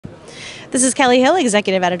This is Kelly Hill,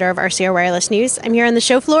 Executive Editor of RCR Wireless News. I'm here on the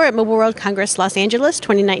show floor at Mobile World Congress Los Angeles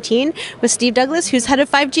 2019 with Steve Douglas, who's head of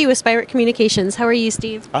 5G with Spirent Communications. How are you,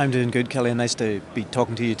 Steve? I'm doing good, Kelly. Nice to be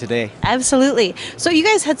talking to you today. Absolutely. So you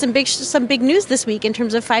guys had some big news this week in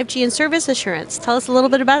terms of 5G and service assurance. Tell us a little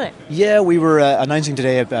bit about it. Yeah, we were announcing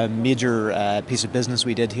today a major piece of business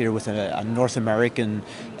we did here with a North American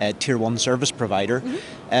Tier 1 service provider,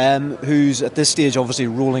 who's at this stage obviously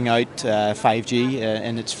rolling out 5G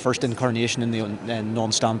in its first incarnation in the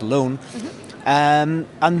non-standalone. And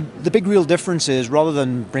the big real difference is, rather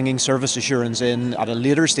than bringing service assurance in at a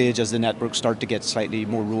later stage as the networks start to get slightly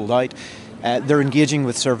more rolled out, they're engaging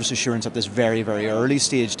with service assurance at this very, very early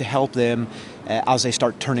stage to help them as they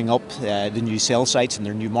start turning up the new cell sites in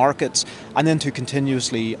their new markets, and then to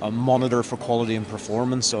continuously monitor for quality and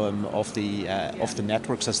performance of the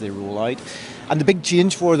networks as they roll out. And the big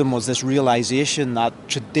change for them was this realization that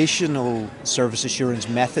traditional service assurance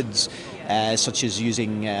methods, such as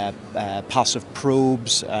using passive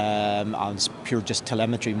probes and pure just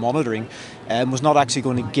telemetry monitoring, was not actually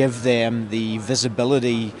going to give them the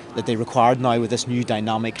visibility that they required now with this new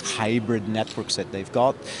dynamic hybrid networks that they've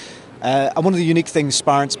got. And one of the unique things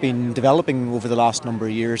Spirent's been developing over the last number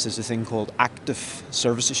of years is a thing called active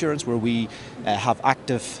service assurance, where we have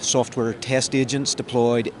active software test agents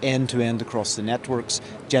deployed end-to-end across the networks,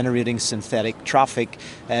 generating synthetic traffic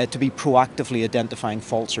to be proactively identifying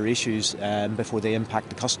faults or issues before they impact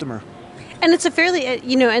the customer. And it's a fairly,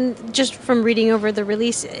 and just from reading over the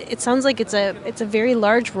release, it sounds like it's a very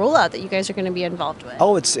large rollout that you guys are going to be involved with.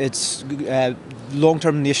 Oh, it's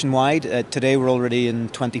long-term nationwide. Today we're already in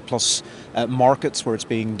 20 plus markets where it's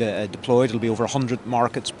being deployed. It'll be over 100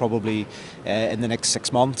 markets probably in the next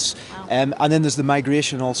 6 months. Wow. And then there's the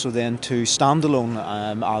migration also then to standalone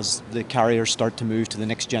as the carriers start to move to the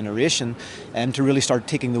next generation, and to really start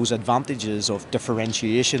taking those advantages of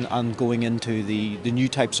differentiation and going into the new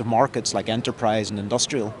types of markets like enterprise and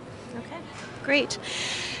industrial. Okay, great.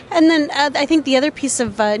 And then I think the other piece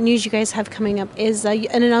of news you guys have coming up is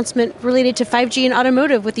an announcement related to 5G and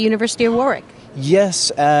automotive with the University of Warwick.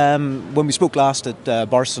 Yes, when we spoke last at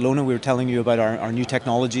Barcelona, we were telling you about our new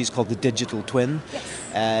technologies called the digital twin.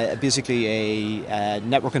 Yes. Basically a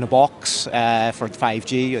network in a box for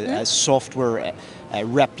 5G, a software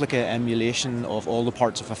replica emulation of all the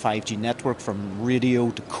parts of a 5G network from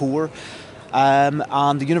radio to core.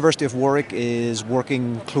 And the University of Warwick is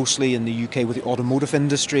working closely in the UK with the automotive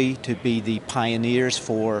industry to be the pioneers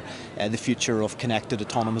for the future of connected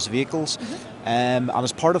autonomous vehicles. And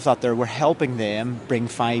as part of that, we're helping them bring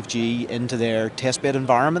 5G into their testbed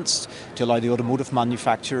environments to allow the automotive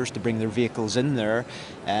manufacturers to bring their vehicles in there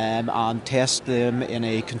and test them in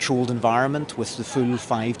a controlled environment with the full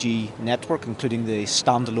 5G network, including the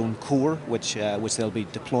standalone core, which they'll be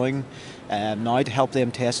deploying now to help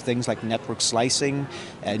them test things like network slicing,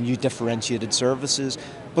 new differentiated services,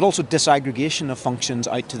 but also disaggregation of functions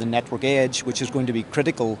out to the network edge, which is going to be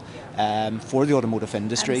critical for the automotive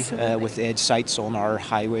industry with edge sites on our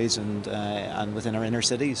highways and within our inner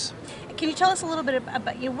cities. Can you tell us a little bit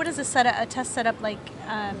about what is a test setup like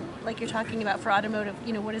you're talking about for automotive?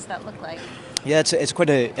 What does that look like? Yeah, it's quite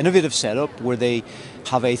an innovative setup where they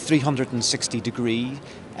have a 360-degree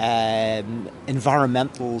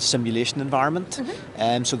environmental simulation environment.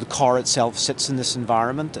 So the car itself sits in this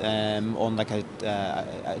environment on like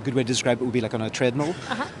a good way to describe it would be like on a treadmill.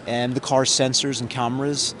 The car's sensors and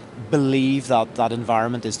cameras believe that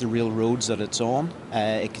environment is the real roads that it's on.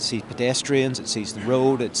 It can see pedestrians, it sees the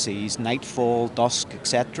road, it sees nightfall, dusk,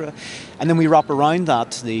 etc. And then we wrap around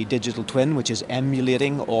that the digital twin, which is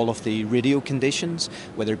emulating all of the radio conditions,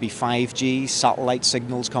 whether it be 5G, satellite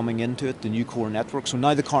signals coming into it, the new core network. So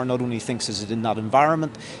now the car not only thinks it's in that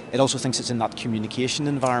environment, it also thinks it's in that communication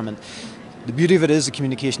environment. The beauty of it is the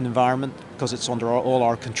communication environment, because it's under all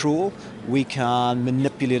our control, we can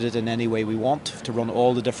manipulate it in any way we want to run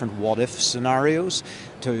all the different what-if scenarios,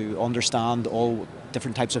 to understand all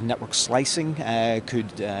different types of network slicing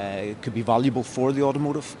could be valuable for the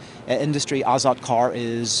automotive industry as that car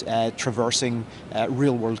is traversing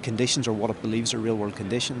real-world conditions, or what it believes are real-world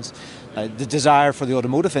conditions. The desire for the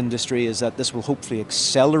automotive industry is that this will hopefully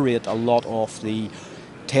accelerate a lot of the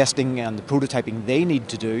testing and the prototyping they need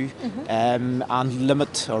to do, and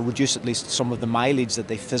limit or reduce at least some of the mileage that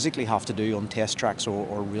they physically have to do on test tracks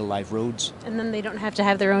or real live roads. And then they don't have to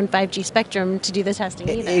have their own 5G spectrum to do the testing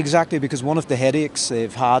either. Exactly, because one of the headaches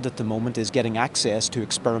they've had at the moment is getting access to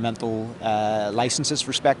experimental licenses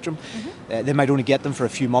for spectrum. They might only get them for a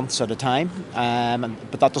few months at a time,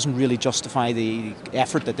 but that doesn't really justify the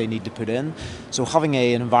effort that they need to put in. So having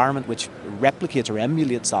an environment which replicates or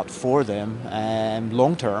emulates that for them, long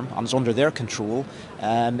long term, and it's under their control,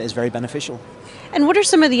 is very beneficial. And what are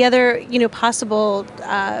some of the other, possible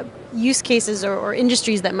use cases or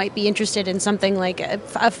industries that might be interested in something like a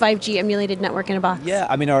 5G emulated network in a box? Yeah,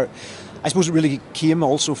 I mean, I suppose it really came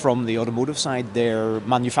also from the automotive side. Their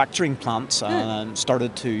manufacturing plants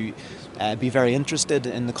started to be very interested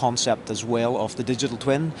in the concept as well of the digital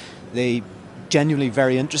twin. They genuinely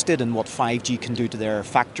very interested in what 5G can do to their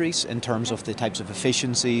factories in terms of the types of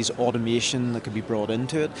efficiencies, automation that could be brought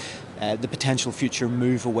into it, the potential future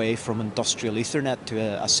move away from industrial Ethernet to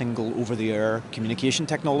a single over-the-air communication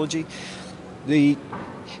technology. The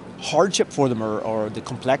hardship for them or the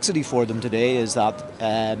complexity for them today is that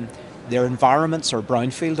their environments are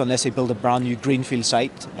brownfield unless they build a brand new greenfield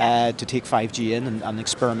site to take 5G in and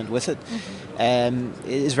experiment with it.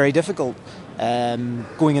 It is very difficult.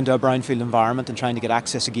 Going into a brownfield environment and trying to get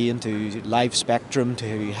access again to live spectrum,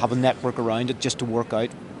 to have a network around it just to work out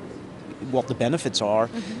what the benefits are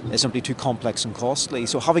is simply too complex and costly.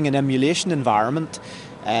 So having an emulation environment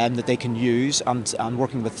that they can use and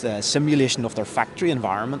working with simulation of their factory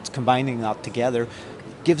environment, combining that together,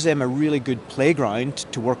 gives them a really good playground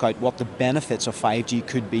to work out what the benefits of 5G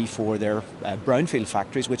could be for their brownfield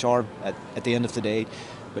factories, which are, at the end of the day,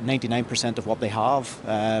 but 99% of what they have,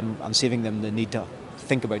 and saving them the need to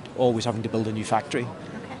think about always having to build a new factory.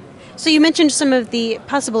 Okay. So you mentioned some of the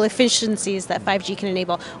possible efficiencies that 5G can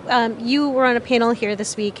enable. You were on a panel here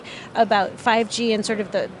this week about 5G and sort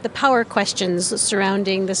of the power questions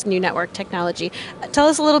surrounding this new network technology. Tell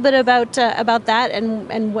us a little bit about that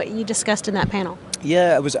and what you discussed in that panel.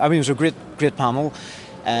 Yeah, it was a great panel,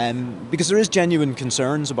 because there is genuine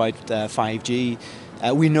concerns about 5G.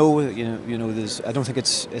 We know, there's, I don't think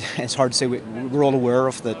it's hard to say, we're all aware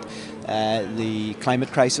of that the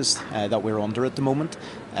climate crisis that we're under at the moment,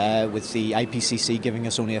 with the IPCC giving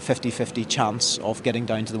us only a 50-50 chance of getting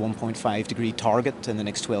down to the 1.5 degree target in the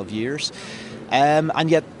next 12 years. And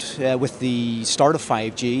yet, with the start of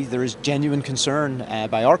 5G, there is genuine concern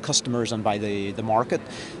by our customers and by the market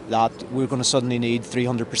that we're going to suddenly need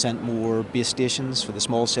 300% more base stations for the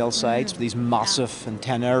small cell sites, for these massive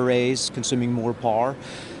antenna arrays consuming more power.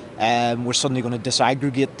 We're suddenly going to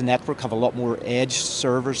disaggregate the network, have a lot more edge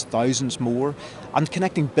servers, thousands more, and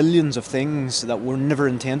connecting billions of things that were never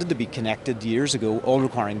intended to be connected years ago, all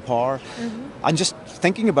requiring power. And just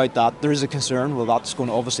thinking about that, there is a concern, well, that's going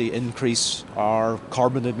to obviously increase our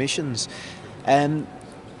carbon emissions.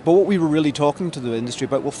 But what we were really talking to the industry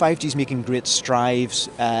about, well, 5G is making great strides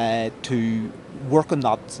to work on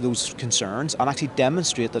those concerns and actually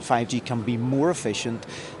demonstrate that 5G can be more efficient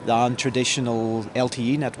than traditional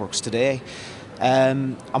LTE networks today.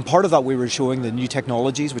 And part of that, we were showing the new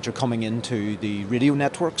technologies which are coming into the radio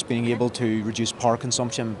networks, being able to reduce power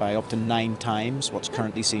consumption by up to 9 times what's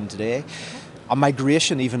currently seen today. A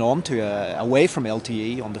migration even away from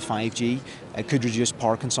LTE onto 5G could reduce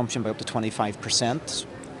power consumption by up to 25%.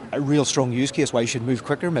 A real strong use case why you should move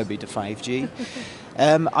quicker maybe to 5G.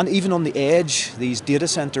 And even on the edge, these data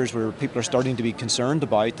centers where people are starting to be concerned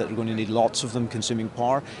about that are going to need lots of them consuming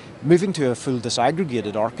power, moving to a full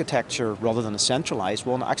disaggregated architecture rather than a centralized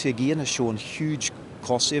one actually again has shown huge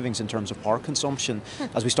cost savings in terms of power consumption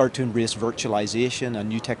as we start to embrace virtualization and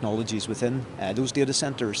new technologies within those data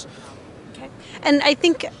centers. And I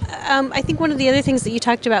think one of the other things that you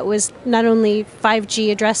talked about was not only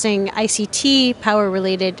 5G addressing ICT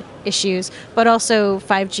power-related issues, but also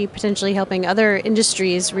 5G potentially helping other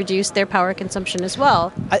industries reduce their power consumption as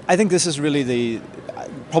well. I think this is really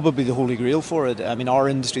probably the holy grail for it. I mean, our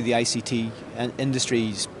industry, the ICT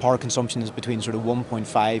industry's power consumption is between sort of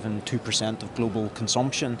 1.5 and 2% of global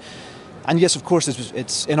consumption. And yes, of course,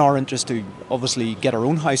 it's in our interest to obviously get our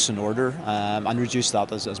own house in order and reduce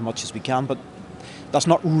that as much as we can, but that's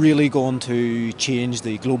not really going to change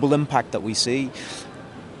the global impact that we see.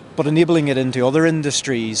 But enabling it into other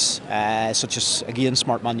industries, such as, again,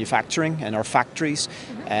 smart manufacturing in our factories.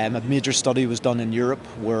 A major study was done in Europe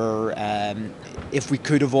where if we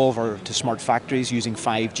could evolve to smart factories using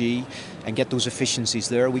 5G and get those efficiencies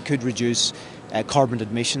there, we could reduce carbon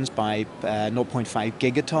emissions by 0.5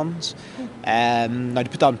 gigatons. Now, to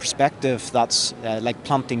put that in perspective, that's like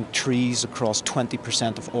planting trees across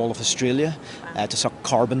 20% of all of Australia to suck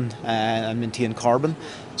carbon and maintain carbon.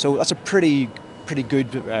 So that's a pretty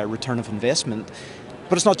good return of investment.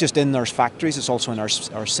 But it's not just in our factories, it's also in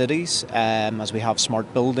our cities, as we have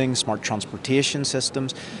smart buildings, smart transportation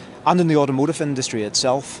systems, and in the automotive industry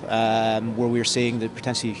itself, where we're seeing the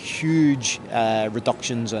potentially huge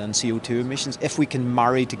reductions in CO2 emissions if we can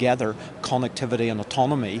marry together connectivity and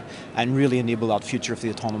autonomy and really enable that future of the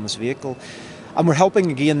autonomous vehicle. And we're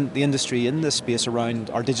helping, again, the industry in this space around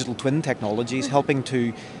our digital twin technologies, helping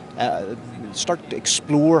to start to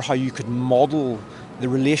explore how you could model the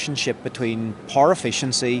relationship between power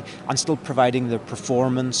efficiency and still providing the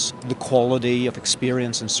performance, the quality of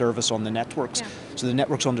experience and service on the networks. So the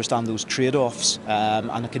networks understand those trade-offs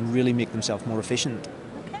and it can really make themselves more efficient.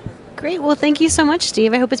 Great. Well, thank you so much,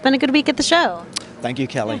 Steve. I hope it's been a good week at the show. Thank you,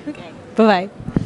 Kelly. Bye-bye.